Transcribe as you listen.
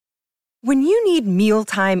When you need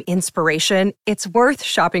mealtime inspiration, it's worth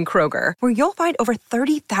shopping Kroger, where you'll find over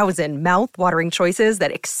 30,000 mouth-watering choices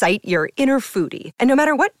that excite your inner foodie. And no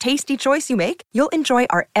matter what tasty choice you make, you'll enjoy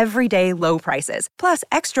our everyday low prices, plus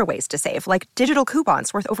extra ways to save, like digital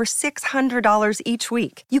coupons worth over $600 each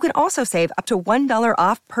week. You can also save up to $1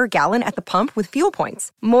 off per gallon at the pump with fuel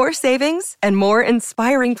points. More savings and more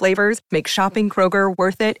inspiring flavors make shopping Kroger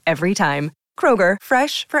worth it every time. Kroger,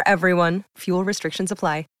 fresh for everyone. Fuel restrictions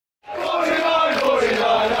apply.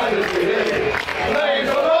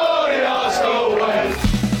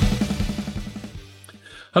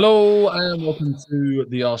 Hello and welcome to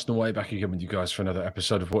the Arsenal Way. Back again with you guys for another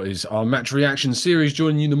episode of what is our match reaction series,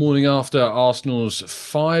 joining you in the morning after Arsenal's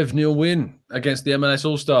 5-0 win against the MLS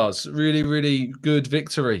All-Stars. Really good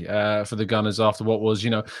victory for the Gunners after what was,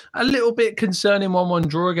 a little bit concerning 1-1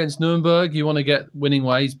 draw against Nuremberg. You want to get winning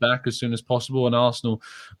ways back as soon as possible, and Arsenal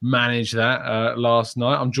managed that last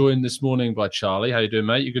night. I'm joined this morning by Charlie. How you doing,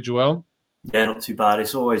 mate? You good, Joel? Yeah, not too bad.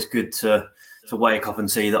 It's always good to wake up and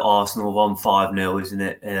see that Arsenal won 5-0, isn't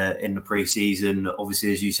it, in the pre-season?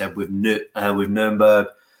 Obviously, as you said, with Nuremberg,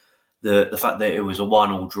 the fact that it was a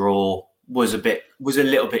 1-1 draw was a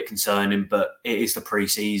little bit concerning, but it is the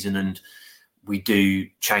pre-season and we do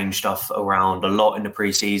change stuff around a lot in the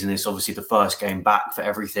pre-season. It's obviously the first game back for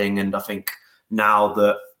everything, and I think now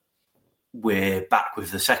that we're back with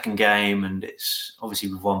the second game and it's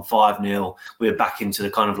obviously we've won 5-0, we're back into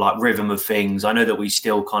the kind of like rhythm of things. I know that we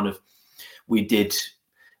still we did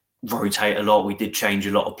rotate a lot. We did change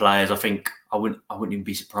a lot of players. I think I wouldn't even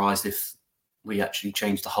be surprised if we actually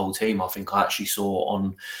changed the whole team. I think I actually saw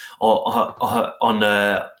on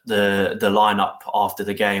the lineup after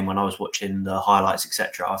the game when I was watching the highlights,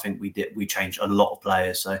 etc. I think we changed a lot of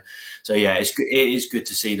players. So yeah, it is good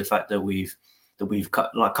to see the fact that we've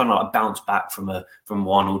bounced back from a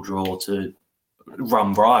 1-1 draw to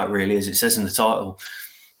run Riot, really, as it says in the title.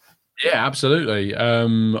 Yeah, absolutely.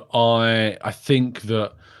 I think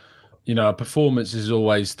that, performance is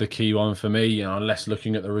always the key one for me. I'm less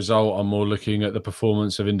looking at the result. I'm more looking at the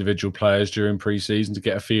performance of individual players during pre-season to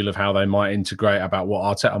get a feel of how they might integrate, about what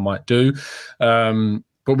Arteta might do.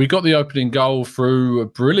 But we got the opening goal through a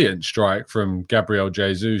brilliant strike from Gabriel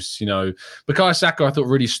Jesus. Bukayo Saka, I thought,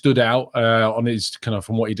 really stood out on his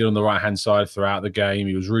from what he did on the right-hand side throughout the game.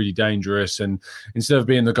 He was really dangerous. And instead of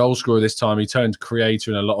being the goal scorer this time, he turned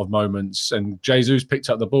creator in a lot of moments. And Jesus picked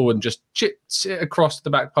up the ball and just chipped it across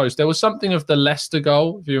the back post. There was something of the Leicester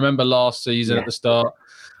goal, if you remember last season at the start,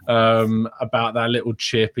 about that little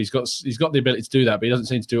chip. He's got the ability to do that, but he doesn't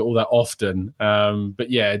seem to do it all that often. But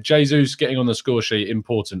yeah, Jesus getting on the score sheet,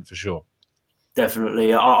 important for sure.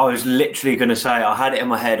 Definitely. I was literally going to say, I had it in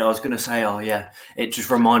my head. I was going to say, oh yeah, it just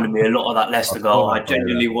reminded me a lot of that Leicester goal. I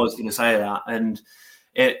genuinely was going to say that. And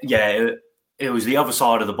it was the other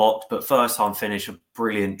side of the box, but first time finish, a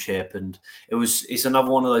brilliant chip. And it's another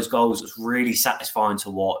one of those goals that's really satisfying to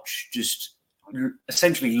watch. Just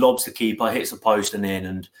essentially lobs the keeper, hits the post and in.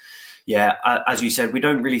 And yeah, as you said, we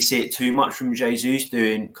don't really see it too much from Jesus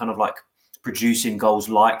doing kind of like producing goals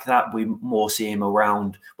like that. We more see him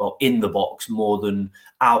around, in the box more than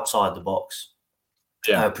outside the box,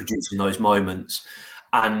 producing those moments.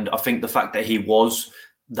 And I think the fact that he was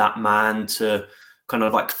that man to kind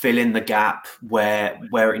of like fill in the gap where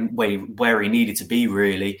he needed to be,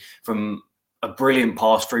 really, from a brilliant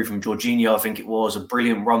pass through from Jorginho, I think it was, a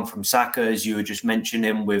brilliant run from Saka, as you were just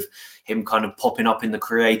mentioning, with him kind of popping up in the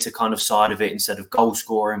creator kind of side of it instead of goal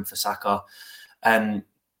scoring for Saka.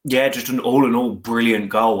 Just an all-in-all brilliant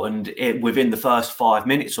goal. And within the first 5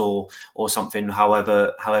 minutes or something,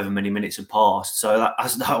 however many minutes had passed. So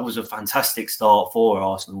that was a fantastic start for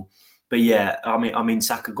Arsenal. But yeah, I mean,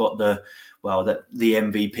 Saka got the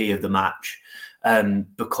MVP of the match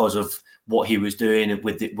because of what he was doing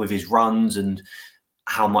with his runs and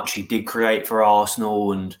how much he did create for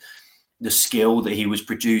Arsenal and the skill that he was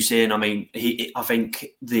producing. I mean, I think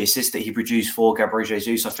the assist that he produced for Gabriel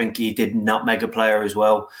Jesus, I think he did nutmeg a player as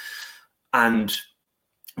well. But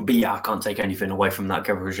yeah, I can't take anything away from that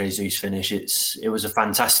Gabriel Jesus finish. It was a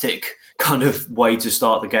fantastic kind of way to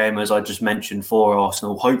start the game, as I just mentioned, for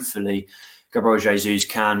Arsenal. Hopefully, Gabriel Jesus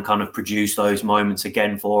can kind of produce those moments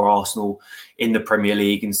again for Arsenal in the Premier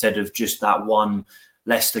League instead of just that one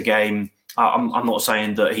Leicester game. I'm not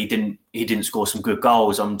saying that he didn't score some good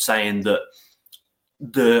goals. I'm saying that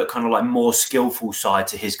the kind of like more skillful side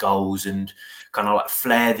to his goals and kind of like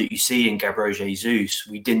flair that you see in Gabriel Jesus,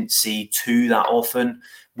 we didn't see too that often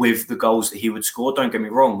with the goals that he would score. Don't get me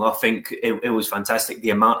wrong. I think it was fantastic, the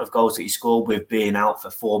amount of goals that he scored with being out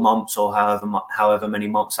for 4 months or however many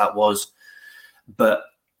months that was. But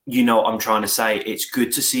you know what I'm trying to say. It's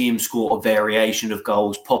good to see him score a variation of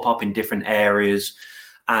goals, pop up in different areas,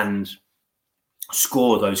 and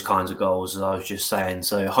score those kinds of goals, as I was just saying.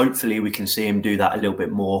 So hopefully we can see him do that a little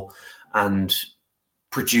bit more and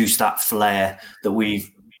produce that flair that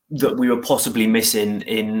we were possibly missing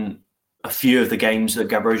in a few of the games that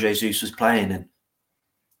Gabriel Jesus was playing in.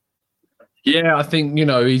 Yeah, I think,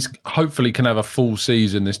 he's hopefully can have a full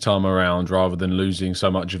season this time around rather than losing so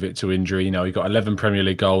much of it to injury. He got 11 Premier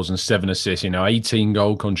League goals and 7 assists, 18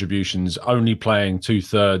 goal contributions, only playing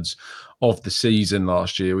 2/3 of the season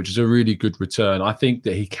last year, which is a really good return. I think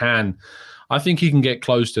he can get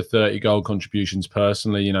close to 30 goal contributions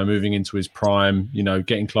personally, moving into his prime,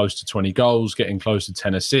 getting close to 20 goals, getting close to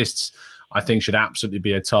 10 assists. I think should absolutely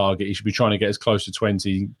be a target. He should be trying to get as close to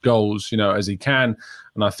 20 goals, as he can.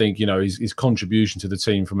 And I think, his contribution to the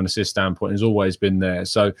team from an assist standpoint has always been there.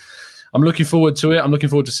 So I'm looking forward to it. I'm looking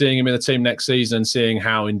forward to seeing him in the team next season and seeing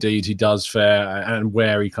how indeed he does fare and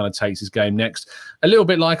where he kind of takes his game next. A little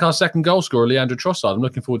bit like our second goal scorer, Leandro Trossard. I'm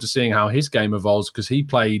looking forward to seeing how his game evolves because he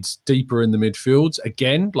played deeper in the midfield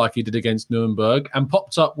again, like he did against Nuremberg, and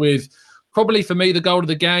popped up with probably for me the goal of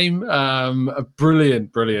the game. A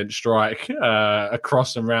brilliant strike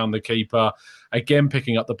across and round the keeper. Again,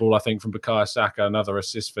 picking up the ball, I think, from Bukayo Saka, another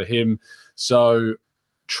assist for him. So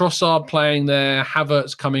Trossard playing there,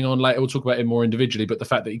 Havertz coming on later. We'll talk about him more individually, but the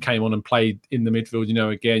fact that he came on and played in the midfield,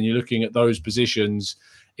 again, you're looking at those positions.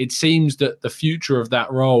 It seems that the future of that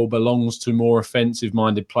role belongs to more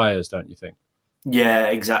offensive-minded players, don't you think? Yeah,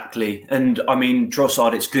 exactly. And I mean,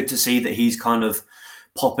 Trossard, it's good to see that he's kind of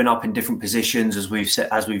popping up in different positions, as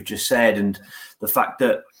we've just said, and the fact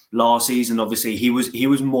that last season, obviously, he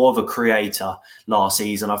was more of a creator last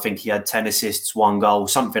season. I think he had 10 assists, 1 goal,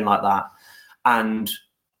 something like that, and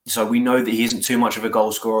so we know that he isn't too much of a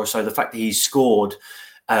goal scorer. So the fact that he's scored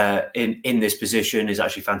in this position is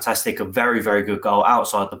actually fantastic. A very, very good goal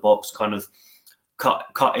outside the box, kind of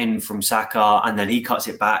cut in from Saka, and then he cuts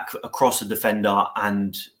it back across the defender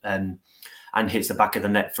and hits the back of the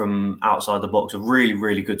net from outside the box. A really,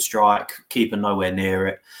 really good strike. Keeper nowhere near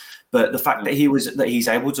it. But the fact that he's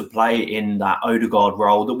able to play in that Odegaard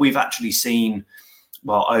role that we've actually seen,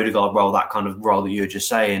 Odegaard role, that kind of role that you were just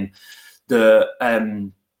saying,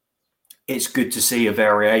 it's good to see a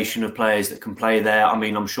variation of players that can play there. I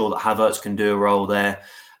mean, I'm sure that Havertz can do a role there.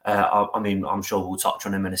 I'm sure we'll touch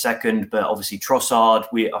on him in a second, but obviously Trossard,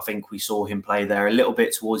 I think we saw him play there a little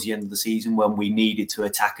bit towards the end of the season when we needed to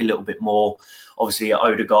attack a little bit more. Obviously,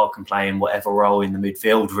 Odegaard can play in whatever role in the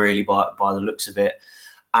midfield, really, by the looks of it.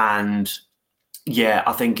 And yeah,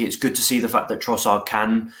 I think it's good to see the fact that Trossard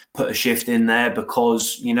can put a shift in there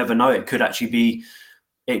because you never know, it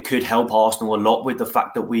could help Arsenal a lot with the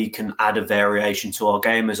fact that we can add a variation to our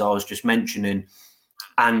game, as I was just mentioning.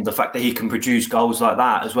 And the fact that he can produce goals like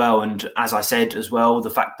that as well. And as I said as well, the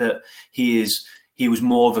fact that he was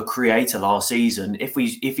more of a creator last season. If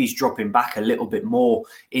he's dropping back a little bit more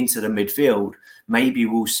into the midfield, maybe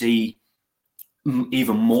we'll see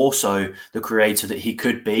even more so the creator that he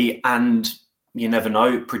could be. And you never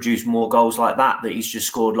know, produce more goals like that he's just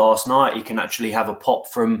scored last night. He can actually have a pop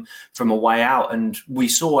from a way out. And we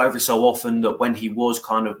saw every so often that when he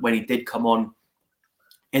did come on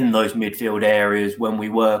in those midfield areas, when we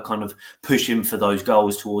were kind of pushing for those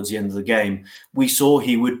goals towards the end of the game, we saw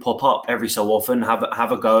he would pop up every so often, have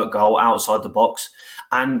a go at goal outside the box.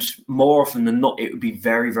 And more often than not, it would be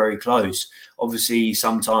very, very close. Obviously,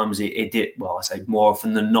 sometimes it did. Well, I say more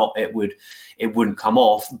often than not, it wouldn't come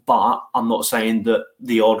off. But I'm not saying that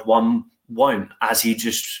the odd one won't, as he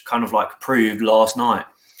just kind of like proved last night.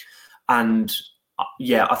 And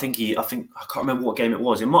yeah, I can't remember what game it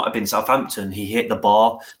was. It might have been Southampton. He hit the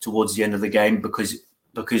bar towards the end of the game because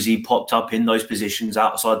he popped up in those positions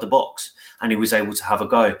outside the box and he was able to have a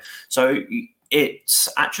go. So it's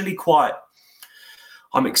actually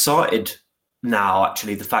I'm excited now,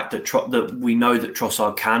 actually, the fact that we know that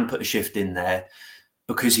Trossard can put a shift in there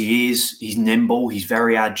because he's nimble, he's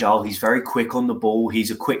very agile, he's very quick on the ball,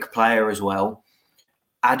 he's a quick player as well.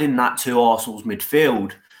 Adding that to Arsenal's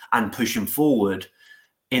midfield and pushing forward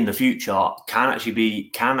in the future can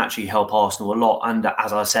actually help Arsenal a lot. And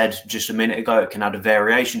as I said just a minute ago, it can add a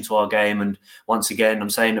variation to our game. And once again, I'm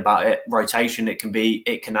saying about it, rotation, it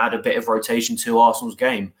can add a bit of rotation to Arsenal's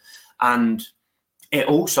game. And it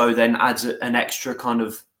also then adds an extra kind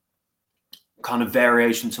of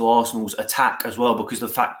variation to Arsenal's attack as well, because the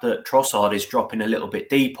fact that Trossard is dropping a little bit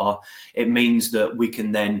deeper, it means that we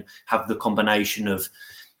can then have the combination of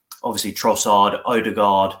obviously Trossard,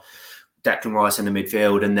 Odegaard, Declan Rice in the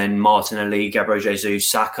midfield, and then Martinelli, Gabriel Jesus,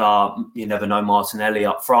 Saka, you never know, Martinelli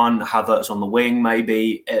up front, Havertz on the wing,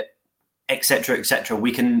 maybe. etc., etc.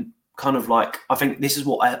 We can kind of like, I think this is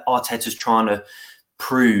what Arteta's trying to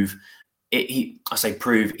prove.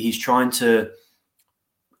 He's trying to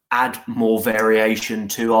add more variation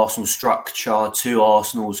to Arsenal's structure, to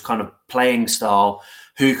Arsenal's kind of playing style,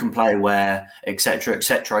 who can play where, etc.,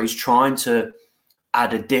 etc. He's trying to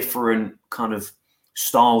add a different kind of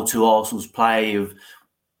style to Arsenal's play of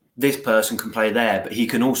this person can play there, but he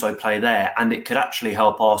can also play there, and it could actually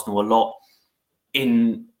help Arsenal a lot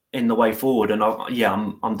in the way forward. And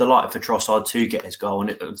I'm delighted for Trossard to get his goal, and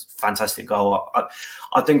it was a fantastic goal.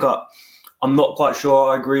 I think I'm not quite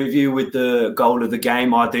sure I agree with you with the goal of the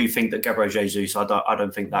game. I do think that Gabriel Jesus, I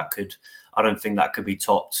don't think that could be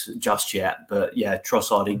topped just yet. But yeah,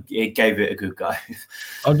 Trossard, he gave it a good go.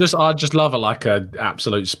 I just love an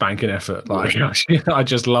absolute spanking effort. Like I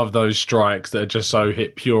just love those strikes that are just so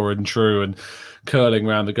hit pure and true and curling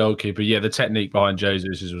around the goalkeeper. Yeah, the technique behind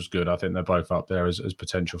Jesus was good. I think they're both up there as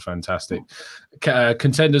potential fantastic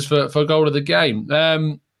contenders for goal of the game.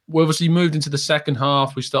 We obviously moved into the second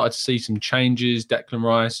half. We started to see some changes. Declan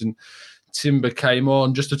Rice and Timber came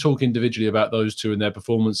on. Just to talk individually about those two and their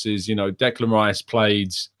performances, Declan Rice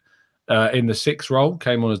played in the 6 role,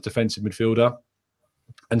 came on as defensive midfielder,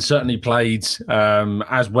 and certainly played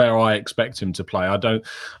as where I expect him to play. I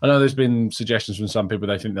know there's been suggestions from some people,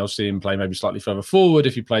 they think they'll see him play maybe slightly further forward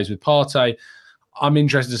if he plays with Partey. I'm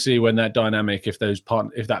interested to see when that dynamic, if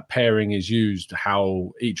that pairing is used,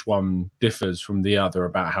 how each one differs from the other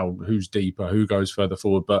about who's deeper, who goes further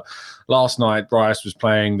forward. But last night, Rice was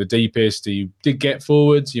playing the deepest. He did get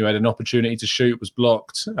forwards. You had an opportunity to shoot, was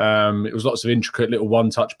blocked. It was lots of intricate little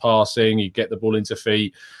one-touch passing. You get the ball into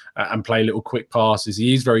feet and play little quick passes.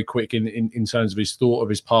 He is very quick in terms of his thought of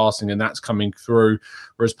his passing, and that's coming through.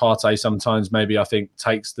 Whereas Partey sometimes maybe I think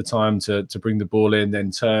takes the time to bring the ball in,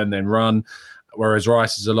 then turn, then run. Whereas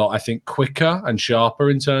Rice is a lot, I think, quicker and sharper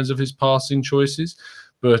in terms of his passing choices.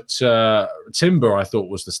 But Timber, I thought,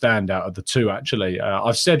 was the standout of the two, actually.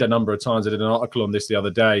 I've said a number of times, I did an article on this the other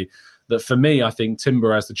day, that for me, I think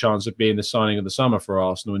Timber has the chance of being the signing of the summer for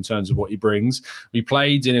Arsenal in terms of what he brings. We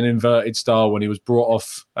played in an inverted style when he was brought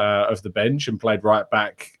off of the bench and played right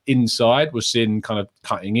back inside, was seen kind of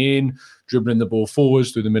cutting in, dribbling the ball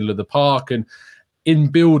forwards through the middle of the park. And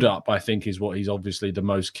in build-up, I think, is what he's obviously the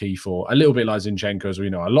most key for. A little bit like Zinchenko, as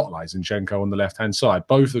we know, a lot like Zinchenko on the left-hand side.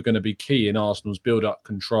 Both are going to be key in Arsenal's build-up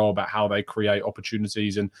control about how they create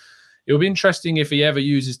opportunities. And it will be interesting if he ever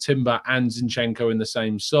uses Timber and Zinchenko in the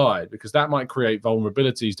same side, because that might create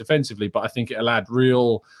vulnerabilities defensively, but I think it'll add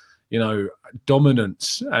real,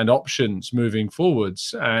 dominance and options moving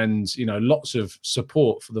forwards and, lots of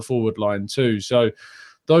support for the forward line too. So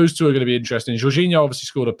those two are going to be interesting. Jorginho obviously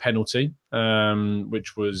scored a penalty,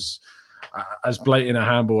 which was as blatant a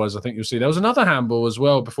handball as I think you'll see. There was another handball as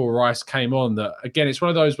well before Rice came on that, again, it's one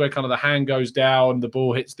of those where kind of the hand goes down, the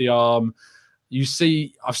ball hits the arm.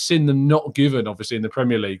 I've seen them not given, obviously, in the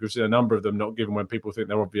Premier League. We've seen a number of them not given when people think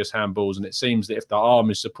they're obvious handballs. And it seems that if the arm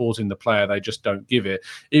is supporting the player, they just don't give it.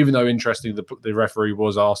 Even though, interestingly, the referee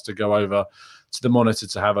was asked to go over to the monitor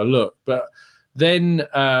to have a look. But then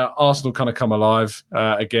Arsenal kind of come alive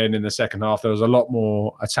again in the second half. There was a lot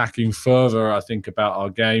more attacking further, I think, about our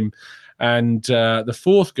game. And the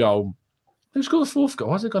fourth goal, who scored the fourth goal?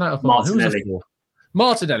 Why has it gone out of my mind? Who was the fourth?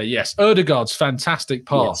 Martinelli, yes. Odegaard's fantastic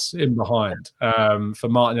pass in behind for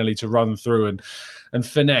Martinelli to run through and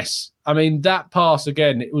finesse. I mean, that pass,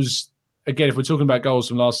 again, it was... Again, if we're talking about goals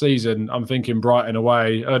from last season, I'm thinking Brighton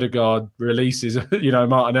away. Odegaard releases,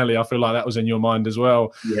 Martinelli. I feel like that was in your mind as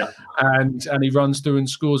well. Yeah. And he runs through and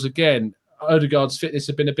scores again. Odegaard's fitness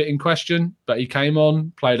had been a bit in question, but he came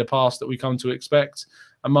on, played a pass that we come to expect,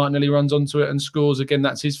 and Martinelli runs onto it and scores again.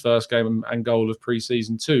 That's his first game and goal of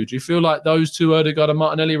pre-season too. Do you feel like those two, Odegaard and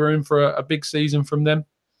Martinelli, were in for a big season from them?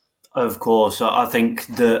 Of course. I think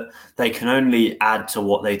that they can only add to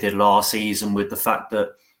what they did last season with the fact that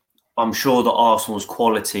I'm sure that Arsenal's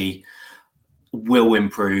quality will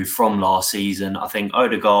improve from last season. I think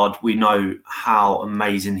Odegaard, we know how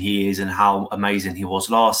amazing he is and how amazing he was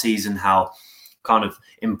last season, how kind of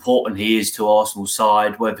important he is to Arsenal's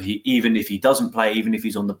side, whether even if he doesn't play, even if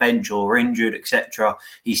he's on the bench or injured, etc.,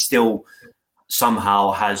 he still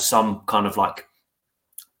somehow has some kind of like,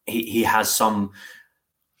 he has some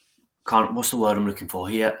kind of, what's the word I'm looking for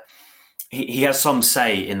here? He has some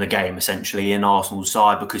say in the game, essentially, in Arsenal's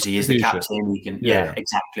side because he is the captain. He can,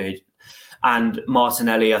 exactly. And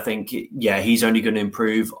Martinelli, I think, he's only going to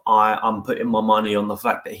improve. I'm putting my money on the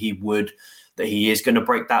fact that he is going to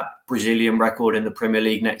break that Brazilian record in the Premier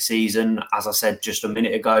League next season. As I said just a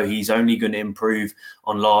minute ago, he's only going to improve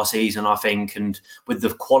on last season, I think. And with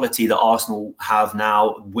the quality that Arsenal have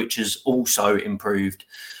now, which has also improved,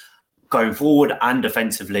 going forward and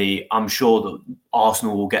defensively, I'm sure that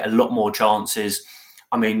Arsenal will get a lot more chances.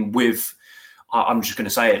 I mean, I'm just going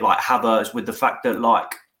to say it, like Havertz, with the fact that,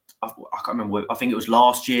 like, I can't remember, I think it was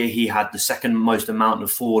last year, he had the second most amount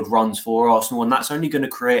of forward runs for Arsenal, and that's only going to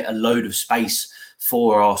create a load of space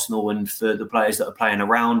for Arsenal and for the players that are playing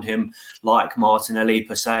around him, like Martinelli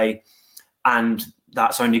per se. And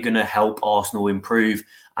that's only going to help Arsenal improve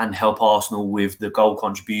and help Arsenal with the goal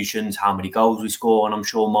contributions, how many goals we score. And I'm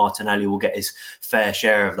sure Martinelli will get his fair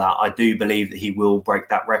share of that. I do believe that he will break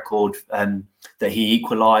that record that he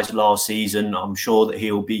equalised last season. I'm sure that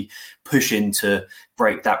he'll be pushing to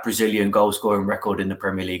break that Brazilian goal scoring record in the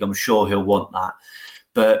Premier League. I'm sure he'll want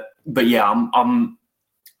that. But yeah,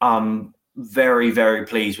 I'm very, very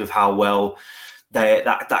pleased with how well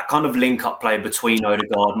that kind of link-up play between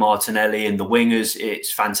Odegaard, Martinelli and the wingers,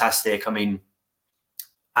 it's fantastic. I mean,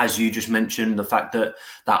 as you just mentioned, the fact that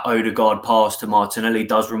Odegaard pass to Martinelli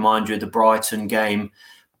does remind you of the Brighton game.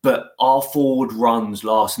 But our forward runs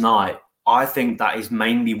last night, I think that is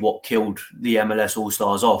mainly what killed the MLS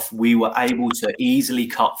All-Stars off. We were able to easily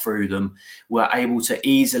cut through them. We're able to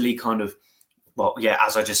easily kind of, well, yeah,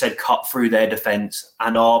 as I just said, cut through their defence.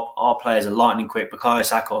 And our players are lightning quick. Bukayo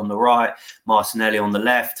Saka on the right, Martinelli on the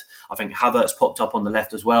left. I think Havertz popped up on the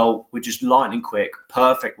left as well. We're just lightning quick,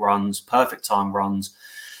 perfect runs, perfect time runs.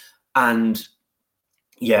 And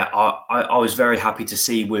yeah, I was very happy to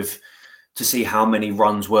see how many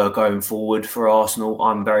runs were going forward for Arsenal.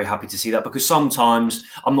 I'm very happy to see that, because sometimes,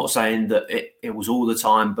 I'm not saying that it was all the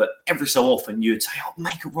time, but every so often you'd say, oh,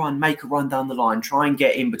 make a run down the line, try and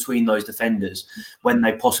get in between those defenders when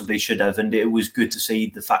they possibly should have. And it was good to see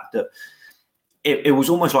the fact that it was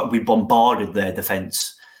almost like we bombarded their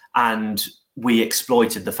defence, and we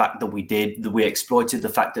exploited the fact that we did. We exploited the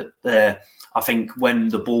fact that I think when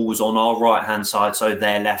the ball was on our right-hand side, so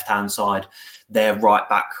their left-hand side, their right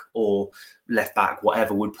back or left back,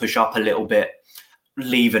 whatever, would push up a little bit,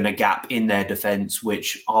 leaving a gap in their defence,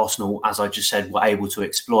 which Arsenal, as I just said, were able to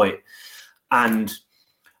exploit. And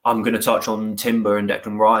I'm going to touch on Timber and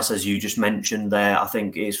Declan Rice, as you just mentioned there. I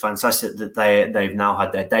think it's fantastic that they've now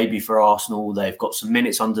had their debut for Arsenal. They've got some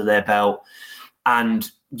minutes under their belt. And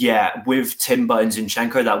yeah, with Timber and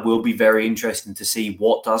Zinchenko, that will be very interesting to see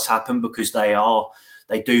what does happen, because they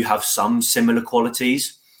do have some similar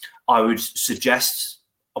qualities. I would guess,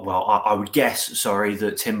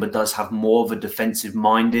 that Timber does have more of a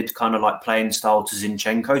defensive-minded kind of like playing style to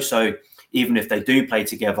Zinchenko. So even if they do play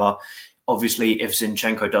together, obviously if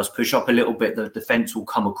Zinchenko does push up a little bit, the defence will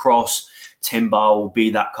come across. Timber will be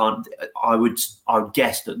that kind. I would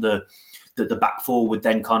guess that the back four would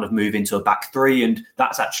then kind of move into a back three, and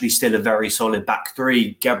that's actually still a very solid back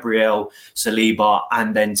three. Gabriel, Saliba,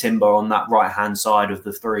 and then Timber on that right-hand side of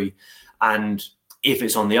the three. And if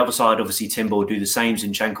it's on the other side, obviously Timber will do the same,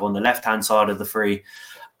 Zinchenko on the left-hand side of the three.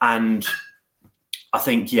 And I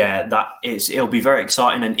think, yeah, it'll be very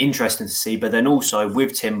exciting and interesting to see. But then also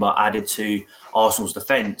with Timber added to Arsenal's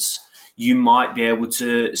defence, you might be able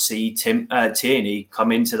to see Tierney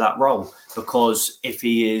come into that role, because I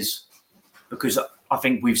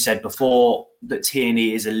think we've said before that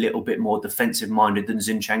Tierney is a little bit more defensive-minded than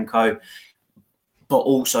Zinchenko. But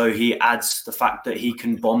also he adds the fact that he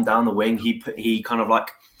can bomb down the wing. He kind of like,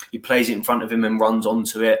 he plays it in front of him and runs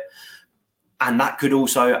onto it. And that could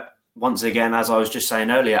also, once again, as I was just saying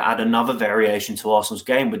earlier, add another variation to Arsenal's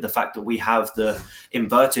game, with the fact that we have the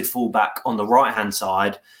inverted fullback on the right-hand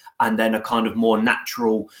side and then a kind of more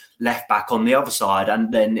natural left back on the other side.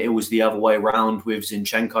 And then it was the other way around, with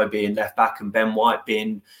Zinchenko being left back and Ben White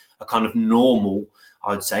being a kind of normal,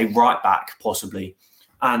 I would say, right back possibly.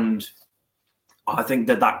 And I think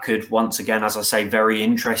that could, once again, as I say, very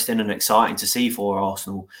interesting and exciting to see for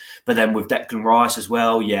Arsenal. But then with Declan Rice as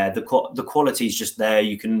well, yeah, the quality is just there.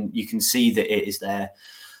 You can see that it is there.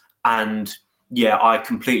 And yeah, I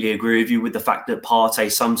completely agree with you with the fact that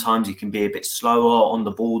Partey, sometimes he can be a bit slower on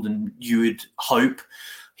the ball than you would hope.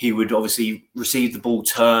 He would obviously receive the ball,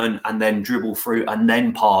 turn, and then dribble through and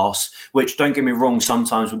then pass, which, don't get me wrong,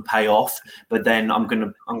 sometimes would pay off. But then I'm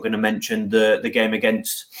gonna mention the game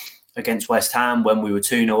against West Ham when we were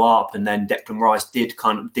 2-0 up, and then Declan Rice did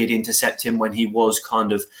intercept him when he was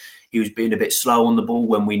being a bit slow on the ball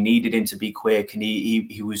when we needed him to be quick, and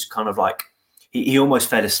he was kind of like he almost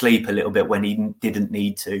fell asleep a little bit when he didn't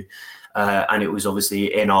need to, and it was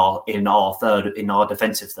obviously in our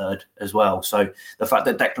defensive third as well. So the fact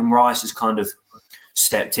that Declan Rice has kind of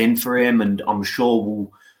stepped in for him, and I'm sure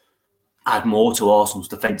will add more to Arsenal's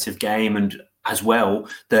defensive game, and as well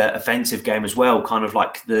the offensive game as well, kind of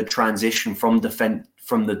like the transition from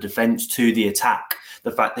the defense to the attack.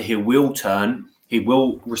 The fact that he will turn, He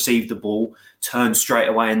will receive the ball, turn straight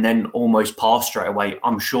away, and then almost pass straight away.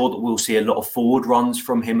 I'm sure that we'll see a lot of forward runs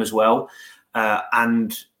from him as well.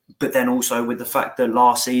 But then also with the fact that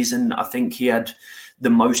last season, I think he had the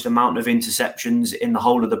most amount of interceptions in the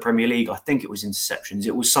whole of the Premier League. I think it was interceptions.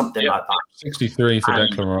 It was something like that. 63 for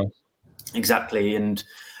Declan Rice. Exactly. And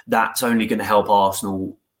that's only going to help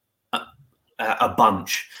Arsenal a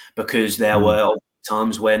bunch, because there were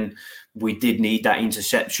times when we did need that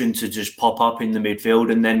interception to just pop up in the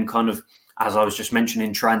midfield and then kind of, as I was just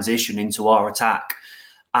mentioning, transition into our attack.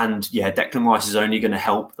 And yeah, Declan Rice is only going to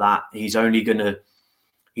help that. He's only going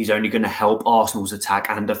to help Arsenal's attack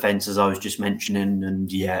and defence, as I was just mentioning.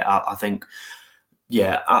 And yeah, I think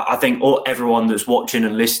everyone that's watching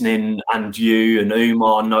and listening, and you and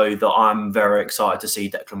Umar, know that I'm very excited to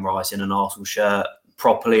see Declan Rice in an Arsenal shirt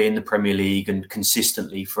properly in the Premier League and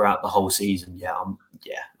consistently throughout the whole season.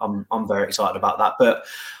 I'm very excited about that. But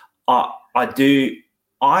I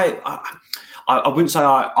wouldn't say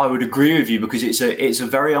I would agree with you, because it's a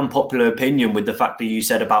very unpopular opinion with the fact that you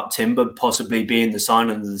said about Timber possibly being the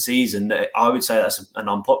signing of the season. I would say that's an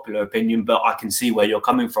unpopular opinion, but I can see where you're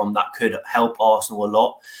coming from. That could help Arsenal a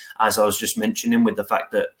lot, as I was just mentioning, with the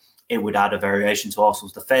fact that it would add a variation to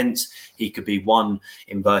Arsenal's defence. He could be one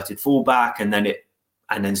inverted fullback, and then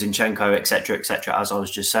Zinchenko, etc., as I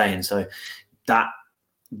was just saying. So I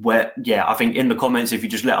think in the comments, if you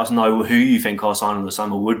just let us know who you think our signing of the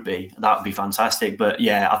summer would be, that would be fantastic. But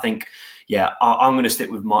yeah, I think I'm going to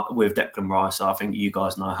stick with Declan Rice. I think you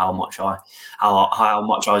guys know how much I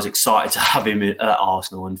was excited to have him at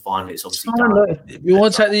Arsenal, and finally it's obviously done. If you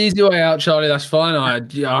want to take the easy way out, Charlie, that's fine. I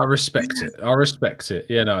respect it.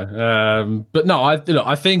 But no,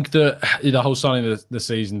 I think that the whole signing of the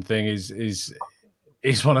season thing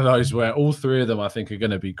is one of those where all three of them I think are going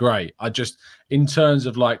to be great. In terms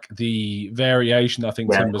of like the variation I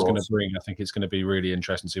think Timber's going to bring, I think it's going to be really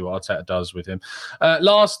interesting to see what Arteta does with him.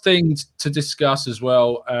 Last thing to discuss as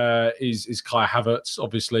well is Kai Havertz,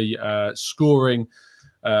 obviously scoring.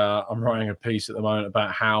 I'm writing a piece at the moment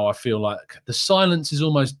about how I feel like the silence is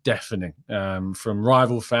almost deafening from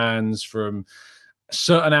rival fans, from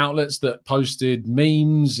certain outlets that posted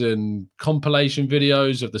memes and compilation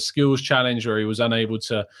videos of the skills challenge where he was unable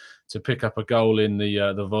to pick up a goal in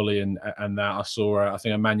the volley, and that I saw I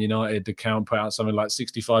think a Man United account put out something like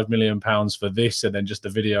 £65 million for this, and then just a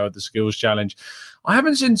video of the skills challenge. I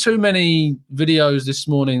haven't seen too many videos this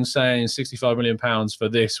morning saying £65 million for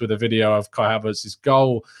this, with a video of Kai Havertz's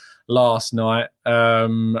goal last night.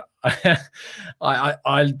 I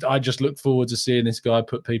just look forward to seeing this guy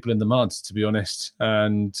put people in the mud, to be honest.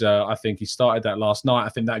 And I think he started that last night. I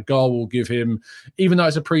think that goal will give him, even though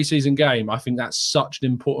it's a preseason game, I think that's such an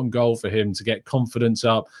important goal for him to get confidence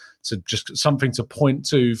up, to just something to point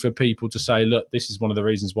to for people to say, look, this is one of the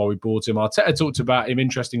reasons why we bought him. Arteta talked about him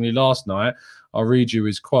interestingly last night. I'll read you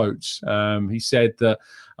his quotes. He said that,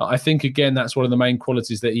 I think, again, that's one of the main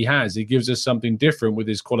qualities that he has. He gives us something different with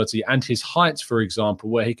his quality and his height, for example,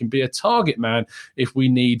 where he can be a target man if we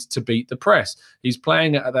need to beat the press. He's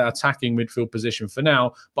playing at that attacking midfield position for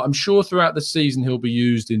now, but I'm sure throughout the season he'll be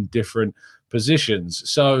used in different positions.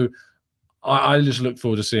 So I just look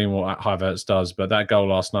forward to seeing what Havertz does, but that goal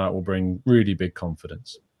last night will bring really big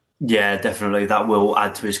confidence. Yeah, definitely. That will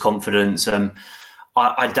add to his confidence.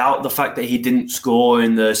 I doubt the fact that he didn't score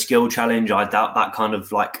in the skill challenge. I doubt that kind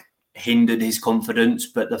of like hindered his confidence.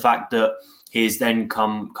 But the fact that he's then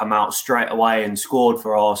come out straight away and scored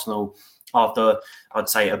for Arsenal after, I'd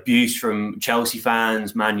say, abuse from Chelsea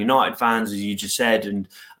fans, Man United fans, as you just said, and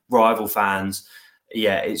rival fans.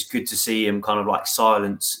 Yeah, it's good to see him kind of like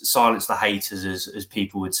silence the haters, as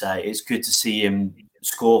people would say. It's good to see him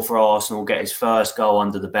score for Arsenal, get his first goal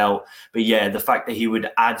under the belt. But yeah, the fact that he would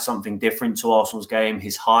add something different to Arsenal's game,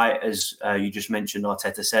 his height, as you just mentioned,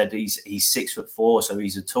 Arteta said, he's 6'4", so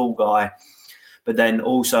he's a tall guy. But then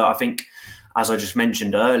also, I think, as I just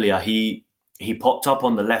mentioned earlier, he popped up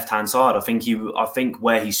on the left-hand side. I think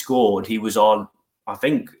where he scored, he was our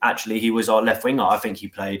left winger. I think he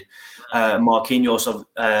played.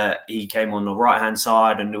 Marquinhos, he came on the right-hand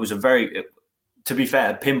side, and it was a very, to be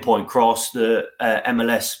fair, pinpoint cross. The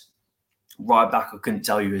MLS right back, I couldn't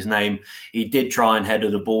tell you his name. He did try and header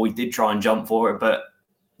the ball. He did try and jump for it, but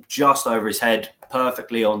just over his head,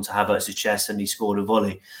 perfectly onto Havertz's chest, and he scored a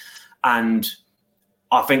volley. And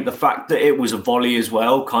I think the fact that it was a volley as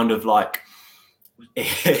well, kind of like,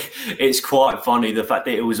 it's quite funny, the fact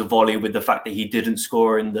that it was a volley with the fact that he didn't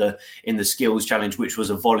score in the skills challenge, which was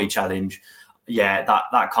a volley challenge. Yeah,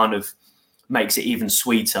 that kind of makes it even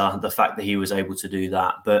sweeter, the fact that he was able to do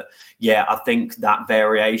that. But yeah, I think that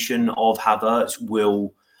variation of Havertz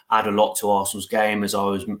will add a lot to Arsenal's game, as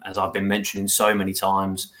I've been mentioning so many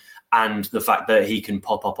times. And the fact that he can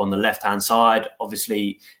pop up on the left-hand side.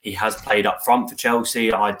 Obviously, he has played up front for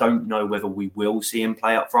Chelsea. I don't know whether we will see him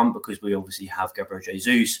play up front because we obviously have Gabriel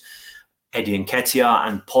Jesus, Eddie Nketiah,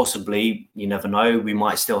 and possibly, you never know, we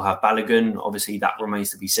might still have Balogun. Obviously, that remains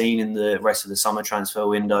to be seen in the rest of the summer transfer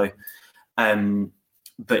window.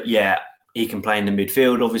 But yeah, he can play in the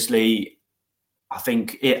midfield, obviously. I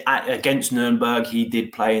think against Nuremberg, he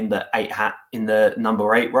did play in the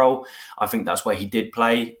number 8 role. I think that's where he did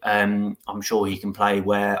play. I'm sure he can play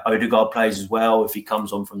where Odegaard plays as well if he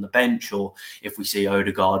comes on from the bench, or if we see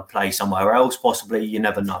Odegaard play somewhere else, possibly. You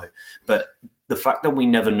never know. But the fact that we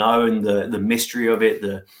never know, and the mystery of it,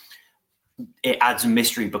 it adds a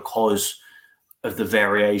mystery because of the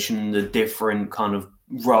variation, the different kind of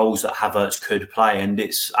roles that Havertz could play. And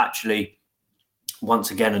it's actually,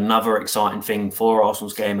 once again, another exciting thing for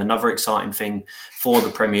Arsenal's game, another exciting thing for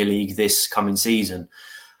the Premier League this coming season.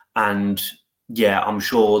 And yeah, I'm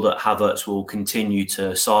sure that Havertz will continue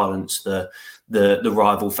to silence the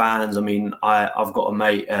rival fans. I mean, I've got a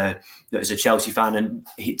mate that's a Chelsea fan, and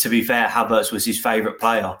to be fair, Havertz was his favourite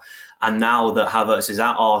player. And now that Havertz is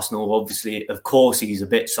at Arsenal, obviously, of course, he's a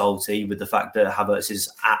bit salty with the fact that Havertz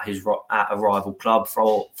is at a rival club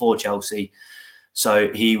for Chelsea.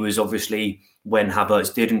 So he was obviously, when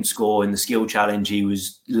Havertz didn't score in the skill challenge, he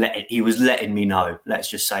was letting me know. Let's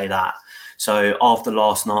just say that. So after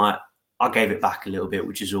last night, I gave it back a little bit,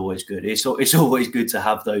 which is always good. It's always good to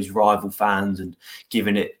have those rival fans and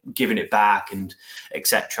giving it back and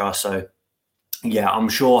etc. So yeah, I'm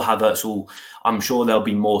sure there'll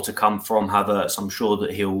be more to come from Havertz. I'm sure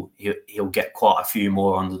that he'll get quite a few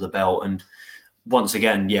more under the belt. And once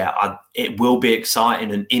again, yeah, it will be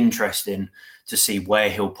exciting and interesting to see where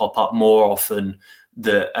he'll pop up more often,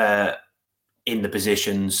 in the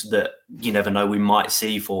positions that you never know we might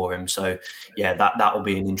see for him. So yeah, that will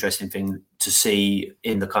be an interesting thing to see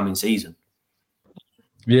in the coming season.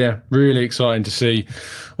 Yeah, really exciting to see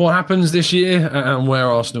what happens this year and where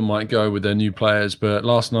Arsenal might go with their new players. But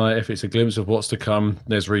last night, if it's a glimpse of what's to come,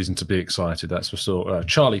 there's reason to be excited, that's for sure.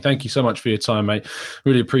 Charlie, thank you so much for your time, mate.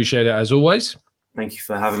 Really appreciate it, as always. Thank you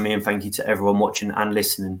for having me, and thank you to everyone watching and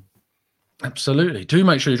listening. Absolutely. Do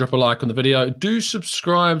make sure you drop a like on the video. Do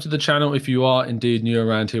subscribe to the channel if you are indeed new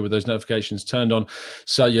around here with those notifications turned on,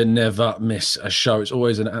 so you never miss a show. It's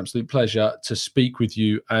always an absolute pleasure to speak with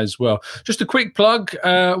you as well. Just a quick plug.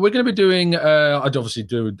 We're going to be doing, I'd obviously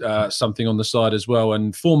do something on the side as well.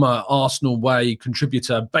 And former Arsenal Way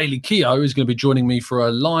contributor Bailey Keogh is going to be joining me for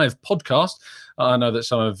a live podcast. I know that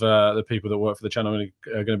some of the people that work for the channel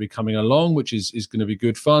are going to be coming along, which is going to be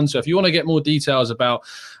good fun. So if you want to get more details about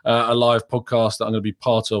a live podcast that I'm going to be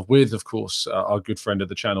part of with, of course, our good friend of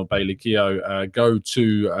the channel, Bailey Keogh, go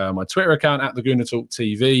to my Twitter account at the Gooner Talk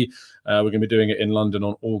TV. We're going to be doing it in London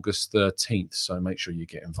on August 13th. So make sure you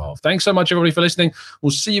get involved. Thanks so much, everybody, for listening.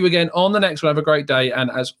 We'll see you again on the next one. Have a great day. And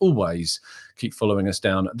as always, keep following us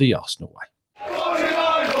down the Arsenal way.